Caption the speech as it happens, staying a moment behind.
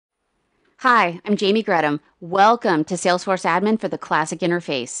Hi, I'm Jamie Grettum. Welcome to Salesforce Admin for the Classic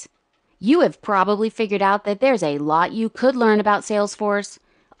Interface. You have probably figured out that there's a lot you could learn about Salesforce.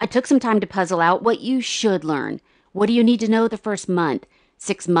 I took some time to puzzle out what you should learn. What do you need to know the first month,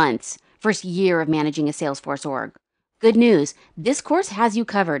 6 months, first year of managing a Salesforce org? Good news, this course has you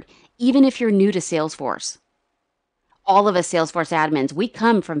covered, even if you're new to Salesforce. All of us Salesforce admins, we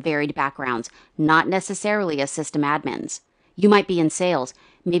come from varied backgrounds, not necessarily as system admins. You might be in sales,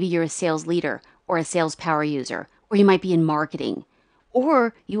 maybe you're a sales leader or a sales power user, or you might be in marketing.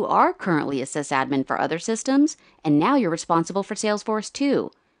 Or you are currently a sysadmin for other systems, and now you're responsible for Salesforce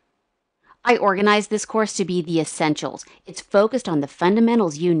too. I organized this course to be the essentials. It's focused on the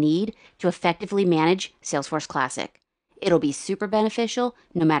fundamentals you need to effectively manage Salesforce Classic. It'll be super beneficial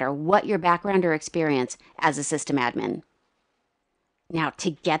no matter what your background or experience as a system admin. Now,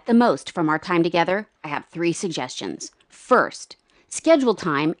 to get the most from our time together, I have 3 suggestions. First, schedule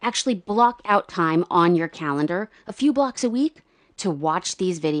time, actually block out time on your calendar, a few blocks a week, to watch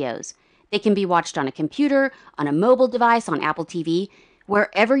these videos. They can be watched on a computer, on a mobile device, on Apple TV.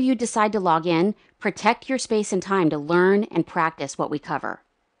 Wherever you decide to log in, protect your space and time to learn and practice what we cover.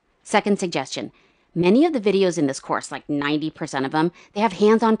 Second suggestion, many of the videos in this course, like 90% of them, they have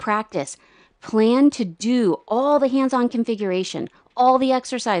hands-on practice. Plan to do all the hands-on configuration, all the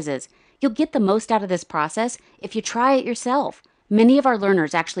exercises. You'll get the most out of this process if you try it yourself. Many of our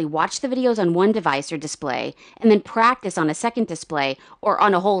learners actually watch the videos on one device or display and then practice on a second display or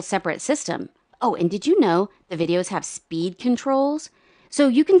on a whole separate system. Oh, and did you know the videos have speed controls? So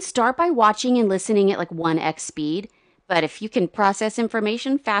you can start by watching and listening at like 1x speed, but if you can process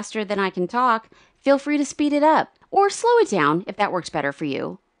information faster than I can talk, feel free to speed it up or slow it down if that works better for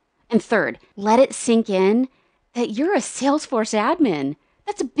you. And third, let it sink in that you're a Salesforce admin.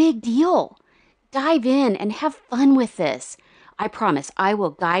 That's a big deal. Dive in and have fun with this. I promise I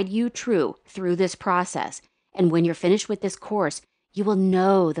will guide you through this process. And when you're finished with this course, you will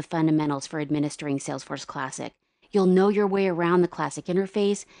know the fundamentals for administering Salesforce Classic. You'll know your way around the Classic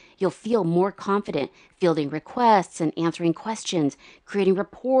interface. You'll feel more confident fielding requests and answering questions, creating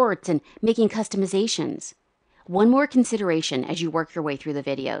reports, and making customizations. One more consideration as you work your way through the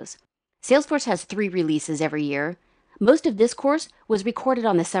videos. Salesforce has 3 releases every year. Most of this course was recorded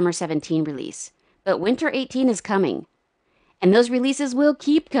on the Summer 17 release, but Winter 18 is coming. And those releases will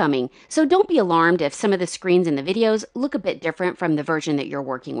keep coming, so don't be alarmed if some of the screens in the videos look a bit different from the version that you're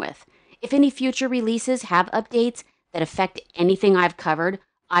working with. If any future releases have updates that affect anything I've covered,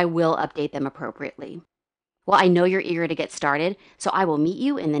 I will update them appropriately. Well, I know you're eager to get started, so I will meet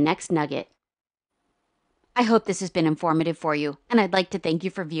you in the next nugget. I hope this has been informative for you, and I'd like to thank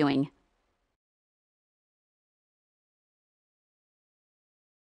you for viewing.